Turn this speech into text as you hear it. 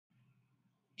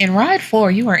In Ride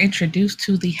 4, you are introduced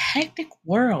to the hectic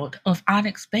world of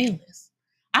Onyx Bayless.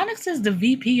 Onyx is the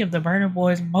VP of the Burner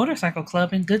Boys Motorcycle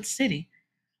Club in Good City.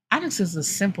 Onyx is a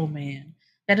simple man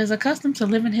that is accustomed to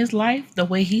living his life the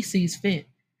way he sees fit.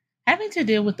 Having to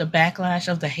deal with the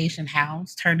backlash of the Haitian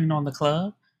hounds turning on the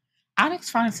club,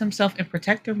 Onyx finds himself in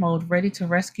protector mode, ready to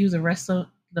rescue the rest of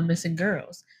the missing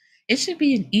girls. It should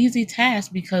be an easy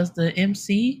task because the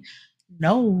MC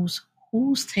knows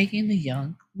who's taking the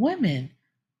young women.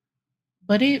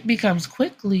 But it becomes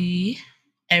quickly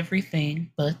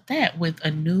everything but that with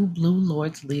a new Blue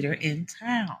Lords leader in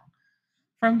town.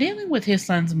 From dealing with his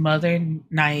son's mother,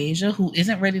 Nyasia, who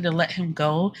isn't ready to let him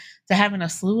go, to having a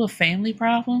slew of family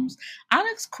problems,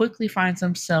 Onyx quickly finds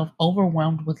himself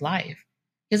overwhelmed with life.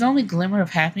 His only glimmer of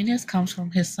happiness comes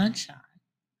from his sunshine.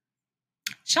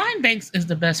 Shine Banks is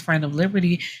the best friend of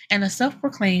Liberty and a self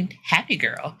proclaimed happy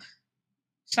girl.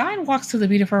 Shine walks to the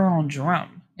beat of her own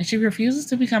drum, and she refuses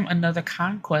to become another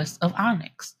conquest of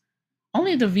Onyx.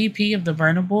 Only the VP of the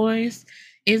Burner Boys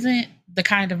isn't the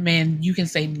kind of man you can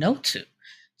say no to.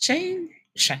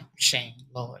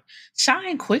 Lord.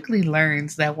 Shine quickly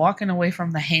learns that walking away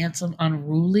from the handsome,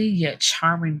 unruly, yet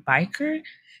charming biker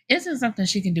isn't something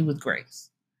she can do with grace.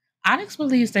 Onyx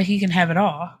believes that he can have it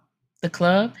all: the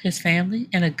club, his family,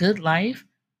 and a good life,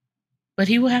 but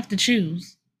he will have to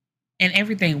choose, and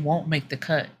everything won't make the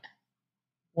cut.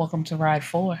 Welcome to Ride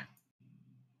 4.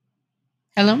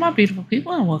 Hello, my beautiful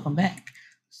people, and welcome back.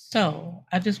 So,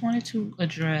 I just wanted to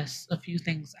address a few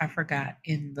things I forgot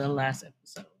in the last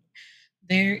episode.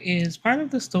 There is part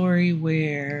of the story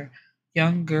where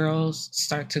young girls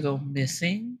start to go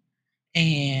missing,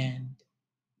 and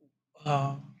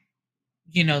um,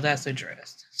 that's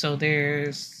addressed. So,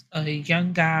 there's a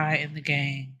young guy in the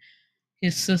gang.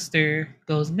 His sister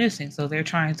goes missing, so they're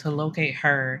trying to locate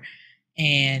her,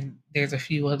 and there's a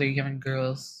few other young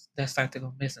girls that start to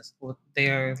go missing. So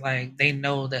they're like, they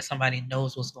know that somebody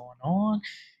knows what's going on,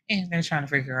 and they're trying to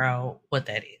figure out what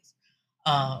that is.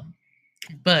 Um,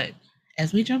 but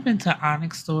as we jump into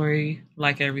Onyx story,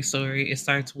 like every story, it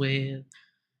starts with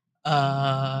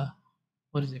uh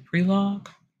what is it, prologue?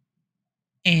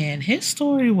 And his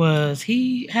story was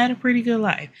he had a pretty good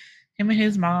life. Him and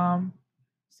his mom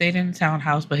stayed in the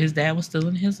townhouse, but his dad was still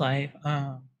in his life.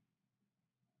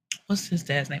 What's his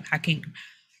dad's name? Hakeem.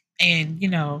 And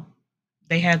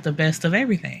they had the best of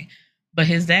everything. But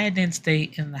his dad didn't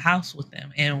stay in the house with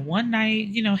them. And one night,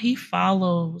 he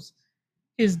follows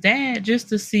his dad just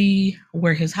to see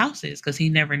where his house is because he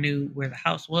never knew where the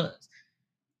house was.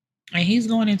 And he's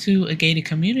going into a gated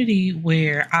community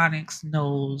where Onyx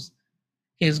knows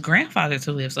his grandfather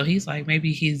to live. So he's like,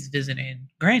 maybe he's visiting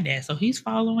granddad. So he's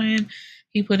following.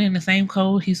 He put in the same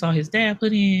code he saw his dad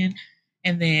put in.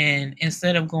 And then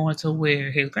instead of going to where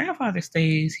his grandfather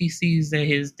stays, he sees that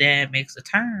his dad makes a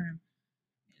turn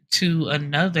to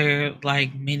another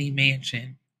like mini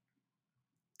mansion.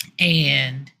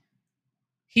 And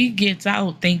he gets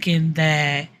out thinking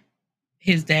that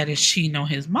his dad is cheating on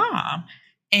his mom.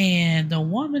 And the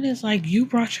woman is like, "You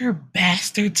brought your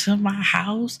bastard to my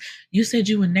house? You said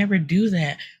you would never do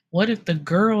that. What if the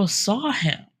girl saw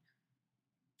him?"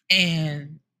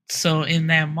 And so in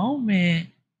that moment,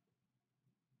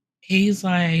 he's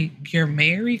like, "You're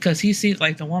married?" Because he sees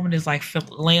like the woman is like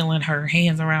flailing her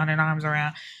hands around and arms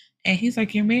around. And he's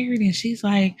like, "You're married?" And she's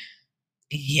like,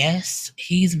 "Yes,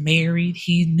 he's married.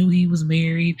 He knew he was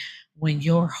married. When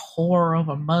your whore of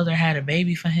a mother had a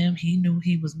baby for him, he knew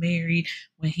he was married.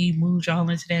 When he moved y'all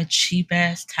into that cheap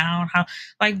ass townhouse."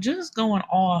 Like, just going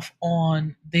off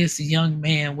on this young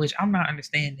man, which I'm not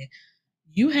understanding.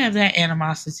 You have that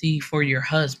animosity for your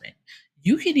husband.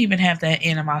 You can even have that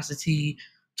animosity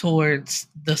towards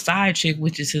the side chick,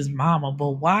 which is his mama. But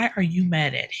why are you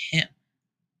mad at him?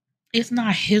 It's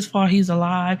not his fault he's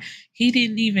alive. He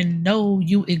didn't even know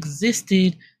you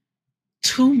existed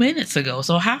 2 minutes ago.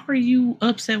 So how are you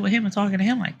upset with him and talking to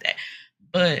him like that?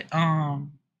 But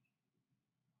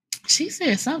she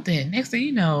said something. Next thing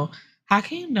you know,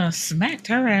 Hakeem done smacked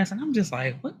her ass, and I'm just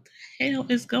like, what the hell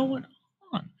is going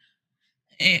on?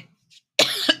 And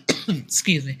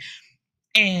excuse me.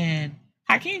 And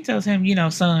Hakeem tells him,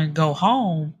 son, go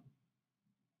home.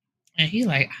 And he's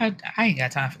like, I ain't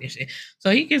got time for this shit.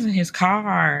 So he gets in his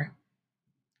car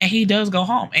and he does go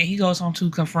home. And he goes home to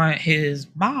confront his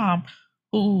mom,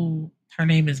 who her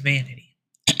name is Vanity.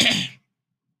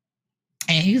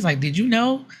 And he's like, "Did you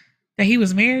know that he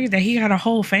was married? That he had a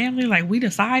whole family? Like, we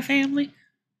the side family?"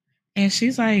 And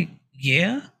she's like,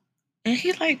 "Yeah." And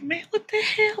he's like, "Man, what the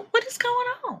hell? What is going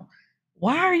on?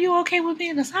 Why are you okay with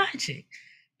being a side chick?"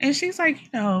 And she's like,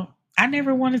 "I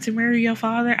never wanted to marry your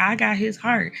father. I got his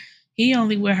heart. He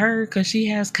only with her because she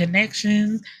has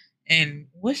connections and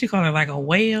what she call her, like a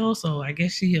whale. So I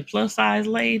guess she a plus size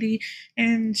lady.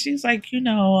 And she's like,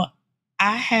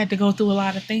 I had to go through a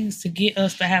lot of things to get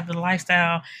us to have the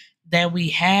lifestyle that we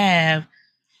have,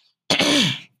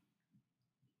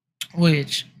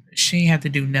 which she ain't have to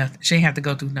do nothing. She ain't have to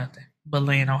go through nothing but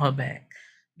laying on her back.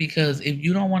 Because if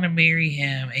you don't want to marry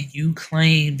him and you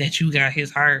claim that you got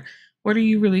his heart, what are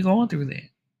you really going through then?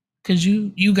 Because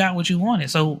you got what you wanted.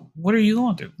 So what are you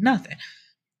going through? Nothing.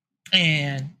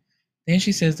 And then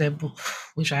she says that,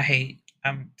 which I hate.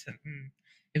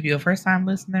 If you're a first time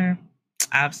listener,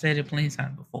 I've said it plenty of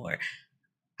times before.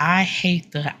 I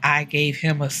hate the I gave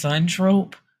him a son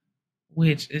trope,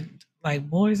 which like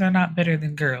boys are not better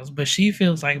than girls, but she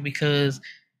feels like because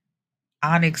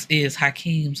Onyx is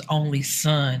Hakeem's only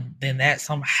son, then that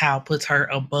somehow puts her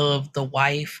above the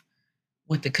wife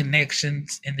with the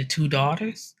connections and the two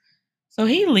daughters. So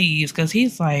he leaves because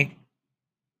he's like,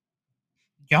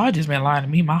 y'all just been lying to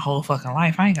me my whole fucking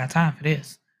life. I ain't got time for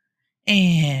this.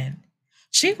 And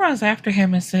she runs after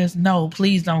him and says, no,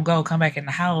 please don't go. Come back in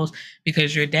the house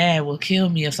because your dad will kill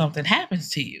me if something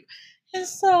happens to you. And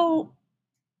so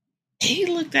he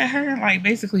looked at her and like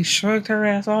basically shrugged her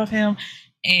ass off him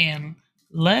and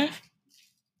left.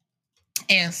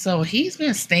 And so he's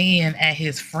been staying at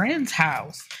his friend's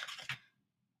house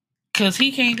because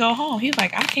he can't go home. He's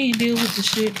like, I can't deal with the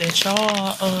shit that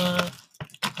y'all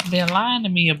been lying to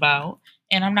me about,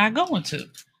 and I'm not going to.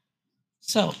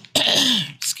 So,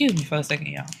 excuse me for a second,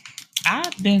 y'all.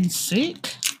 I've been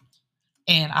sick,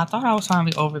 and I thought I was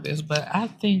finally over this, but I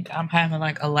think I'm having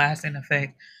like a lasting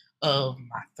effect of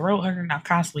my throat hurting. I'm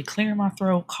constantly clearing my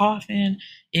throat, coughing.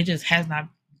 It just has not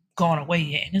gone away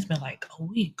yet, and it's been like a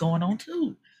week going on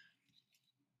too.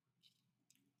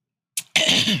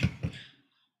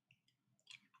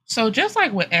 So just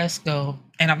like with Esco,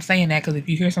 and I'm saying that because if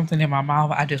you hear something in my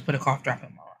mouth, I just put a cough drop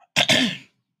in my mouth.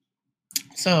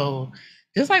 So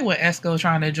just like with Esco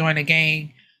trying to join a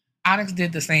gang, Onyx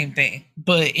did the same thing,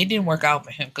 but it didn't work out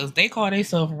for him because they caught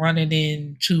themselves running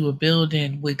into a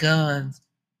building with guns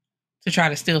to try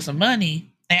to steal some money,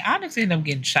 and Onyx ended up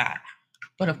getting shot.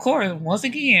 But of course, once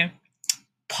again,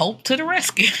 Pope to the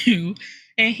rescue,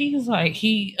 and he's like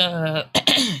he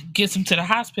gets him to the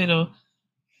hospital.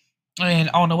 And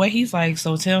on the way, he's like,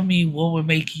 so tell me what would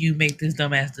make you make this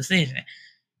dumbass decision?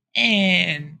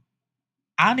 And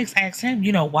Onyx asked him,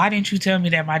 why didn't you tell me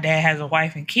that my dad has a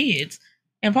wife and kids?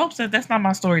 And Pope said, that's not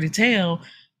my story to tell,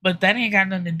 but that ain't got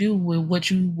nothing to do with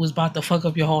what you was about to fuck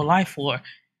up your whole life for.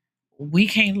 We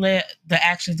can't let the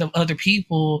actions of other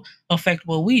people affect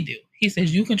what we do. He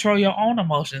says, you control your own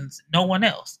emotions, no one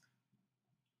else.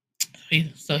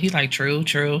 So he's like, true,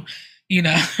 true.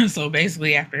 So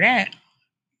basically after that,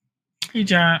 he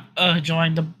joined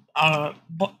the I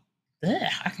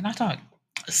cannot talk.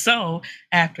 So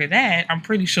after that, I'm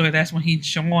pretty sure that's when he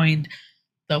joined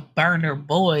the Burner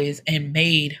Boys and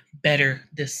made better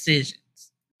decisions.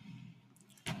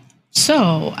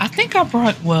 So I think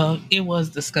it was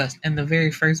discussed in the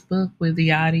very first book with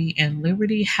Yachty and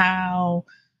Liberty how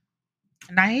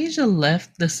Naija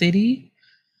left the city.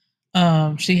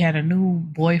 She had a new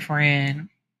boyfriend,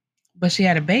 but she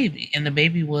had a baby, and the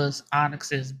baby was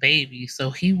Onyx's baby. So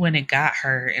he went and got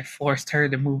her and forced her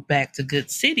to move back to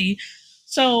Good City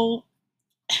so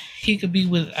he could be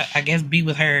with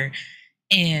her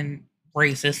and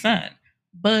raise his son.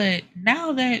 But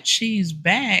now that she's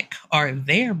back, or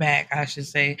they're back, I should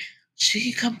say,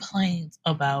 she complains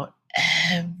about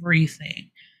everything.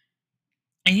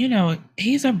 And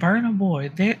he's a burner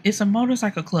boy. It's a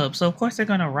motorcycle club, so of course they're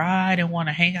gonna ride and want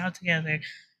to hang out together.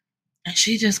 And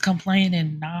she just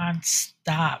complaining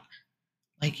nonstop.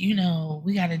 Like,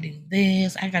 we gotta do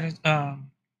this. I gotta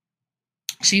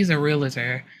she's a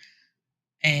realtor,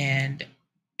 and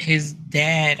his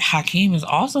dad Hakeem is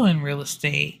also in real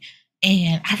estate.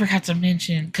 And I forgot to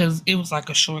mention because it was like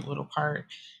a short little part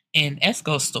in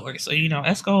Esco's story. So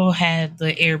Esco had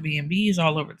the Airbnbs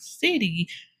all over the city,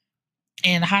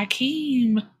 and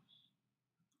Hakeem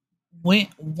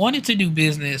wanted to do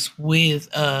business with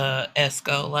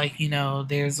Esco. Like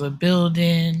there's a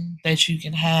building that you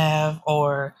can have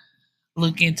or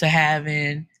look into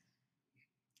having.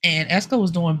 And Esco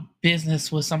was doing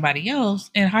business with somebody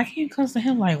else, and Hakeem comes to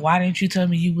him like, "Why didn't you tell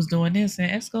me you was doing this?" And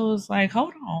Esco is like,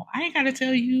 "Hold on, I ain't got to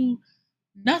tell you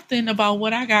nothing about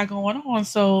what I got going on."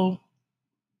 So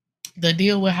the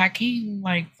deal with Hakeem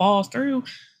like falls through,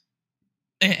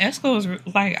 and Esco is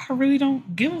like, "I really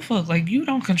don't give a fuck. Like, you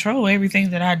don't control everything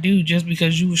that I do just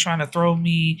because you was trying to throw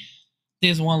me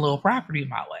this one little property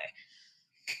my way."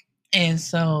 And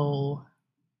so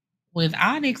with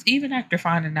Onyx, even after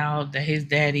finding out that his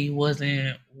daddy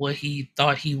wasn't what he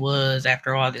thought he was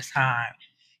after all this time,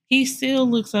 he still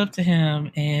looks up to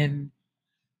him and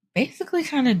basically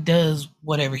kind of does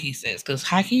whatever he says. Because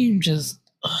Hakeem just,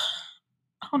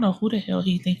 I don't know who the hell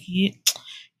he think he is.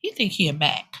 He think he a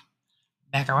back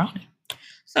around him.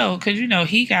 So, because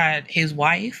he got his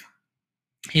wife,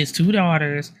 his two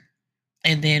daughters,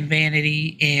 and then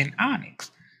Vanity and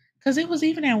Onyx. Because it was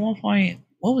even at one point,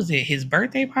 what was it, his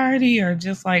birthday party or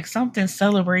just like something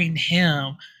celebrating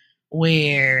him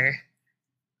where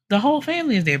the whole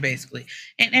family is there basically.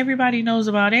 And everybody knows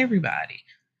about everybody.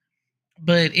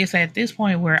 But it's at this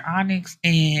point where Onyx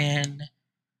and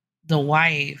the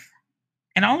wife,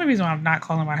 and the only reason why I'm not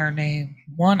calling by her name,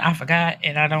 one, I forgot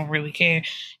and I don't really care.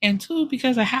 And two,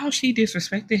 because of how she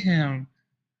disrespected him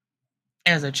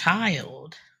as a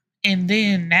child. And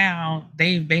then now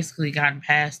they've basically gotten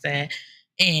past that.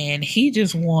 And he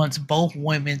just wants both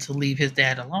women to leave his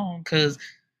dad alone. Because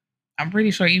I'm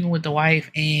pretty sure even with the wife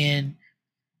and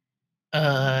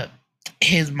uh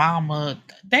his mama,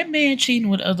 that man cheating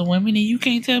with other women and you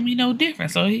can't tell me no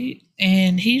different. So he's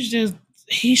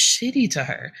shitty to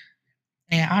her.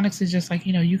 And Onyx is just like,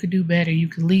 you could do better, you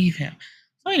could leave him.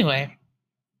 So anyway,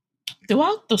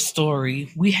 throughout the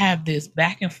story, we have this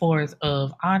back and forth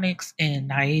of Onyx and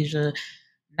Naija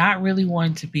not really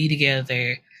wanting to be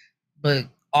together, but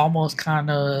almost kind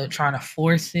of trying to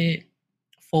force it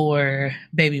for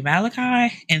baby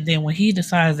Malachi. And then when he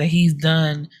decides that he's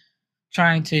done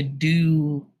trying to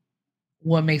do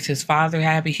what makes his father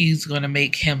happy, he's going to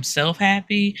make himself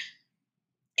happy,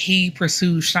 he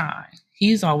pursues Shine.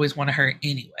 He's always wanted her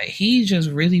anyway. He just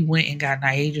really went and got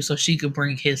Naija so she could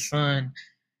bring his son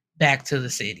back to the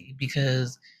city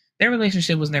because their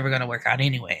relationship was never going to work out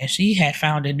anyway. And she had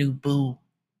found a new boo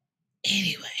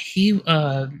anyway. He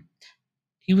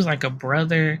was like a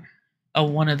brother of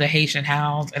one of the Haitian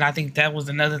hounds, and I think that was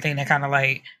another thing that kind of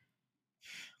like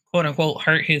quote unquote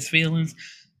hurt his feelings.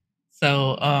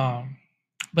 So,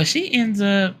 but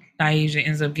Naija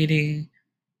ends up getting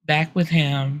back with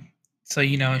him. So,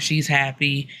 she's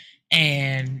happy.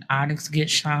 And Onyx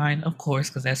gets Shine, of course,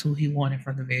 because that's who he wanted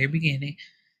from the very beginning.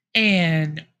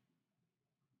 And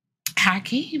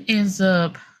Hakeem ends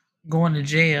up going to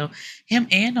jail, him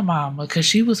and the mama, because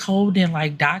she was holding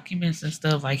like documents and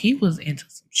stuff. Like he was into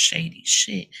some shady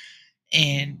shit.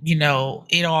 And,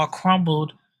 it all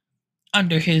crumbled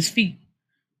under his feet.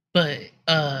 But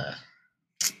let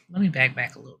me back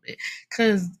a little bit.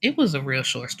 Cause it was a real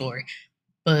short story.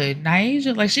 But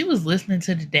Naija, like she was listening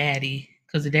to the daddy,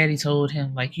 because the daddy told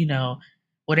him, like,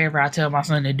 whatever I tell my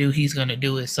son to do, he's gonna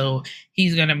do it. So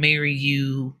he's gonna marry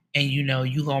you, and you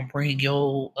gonna bring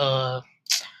your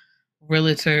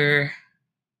realtor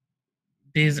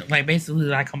business, like basically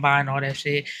like combine all that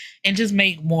shit and just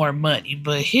make more money.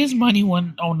 But his money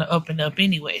went on the up and up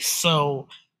anyway. So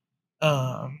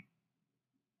um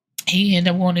he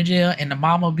ended up going to jail, and the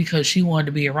mama, because she wanted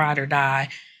to be a ride or die,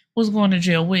 was going to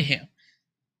jail with him.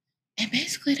 And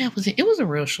basically that was it. It was a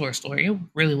real short story. It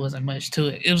really wasn't much to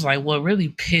it. It was like what really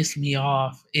pissed me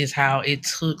off is how it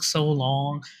took so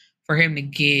long for him to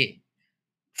get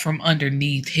from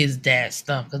underneath his dad's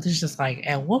stuff. Because it's just like,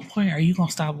 at what point are you gonna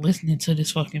stop listening to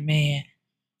this fucking man?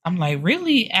 I'm like,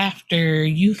 really? After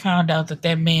you found out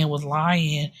that man was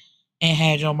lying and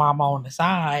had your mama on the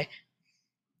side,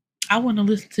 I wouldn't have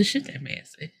listened to shit that man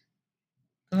said.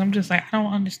 Because I'm just like, I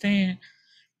don't understand.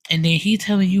 And then he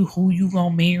telling you who you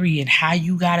gonna marry and how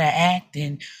you gotta act,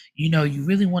 and you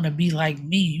really want to be like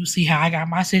me. You see how I got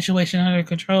my situation under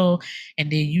control,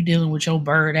 and then you dealing with your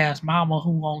bird ass mama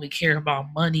who only care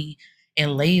about money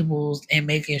and labels and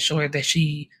making sure that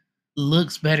she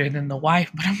looks better than the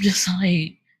wife. But I'm just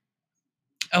like,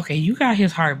 okay, you got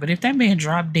his heart, but if that man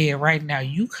dropped dead right now,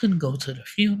 you couldn't go to the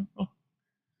funeral.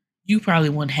 You probably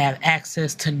wouldn't have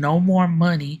access to no more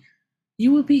money.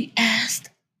 You would be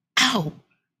asked out.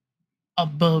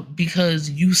 But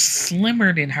because you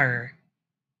slimmer than her,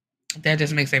 that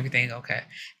just makes everything okay.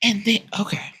 And then,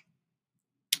 okay,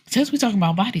 since we're talking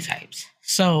about body types,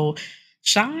 so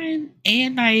Shine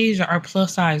and Naija are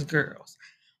plus size girls,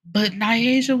 but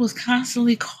Naija was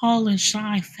constantly calling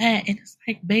Shine fat, and it's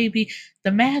like, baby, the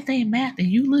math ain't math, and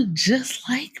you look just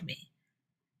like me.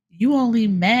 You only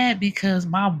mad because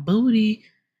my booty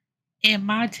and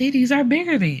my titties are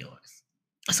bigger than yours.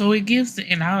 So it gives,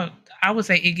 and I would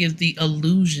say it gives the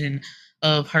illusion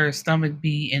of her stomach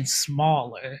being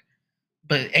smaller,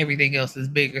 but everything else is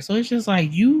bigger. So it's just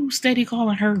like you steady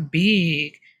calling her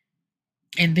big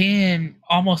and then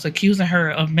almost accusing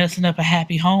her of messing up a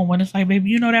happy home when it's like,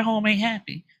 baby, that home ain't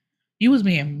happy. You was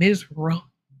being miserable,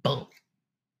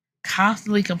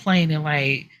 constantly complaining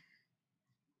like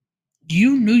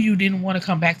You knew you didn't want to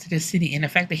come back to this city, and the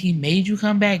fact that he made you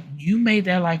come back, you made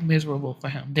that life miserable for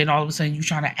him. Then all of a sudden, you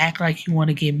trying to act like you want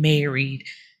to get married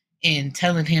and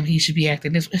telling him he should be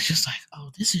acting this. It's just like,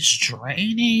 oh, this is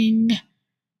draining,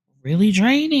 really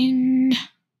draining.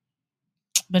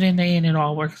 But in the end, it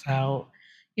all works out.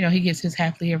 You know, he gets his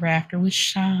happily ever after with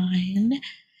Shine,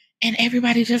 and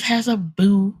everybody just has a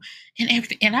boo and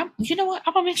everything. And I'm, you know what?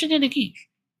 I'm gonna mention it again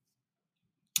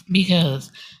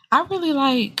because I really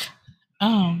like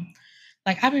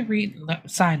I've been reading.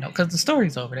 Side note, because the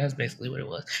story's over. That's basically what it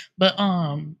was. But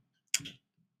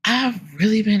I've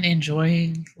really been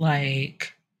enjoying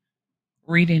like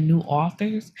reading new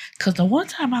authors because the one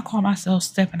time I caught myself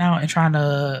stepping out and trying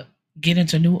to get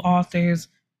into new authors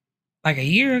like a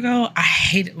year ago, I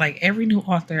hated like every new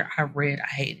author I read, I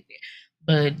hated it.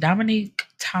 But Dominique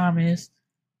Thomas,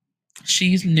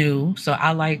 she's new, so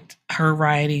I liked her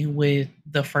writing with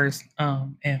the first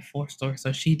and fourth story.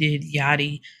 So she did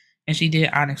Yachty and she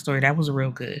did Onyx story. That was real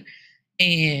good.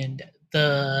 And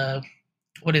the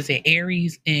what is it,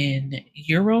 Aries in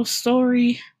Euro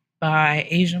story by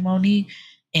Asia Monique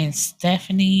and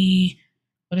Stephanie.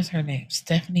 What is her name?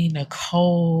 Stephanie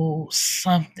Nicole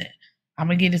something. I'm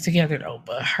gonna get it together though,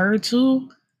 but her too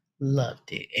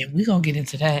loved it, and we're gonna get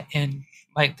into that in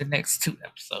like the next two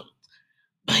episodes.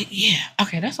 But yeah,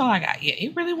 okay, that's all I got. Yeah,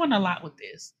 it really wasn't a lot with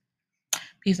this.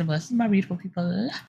 Peace and blessings, my beautiful people.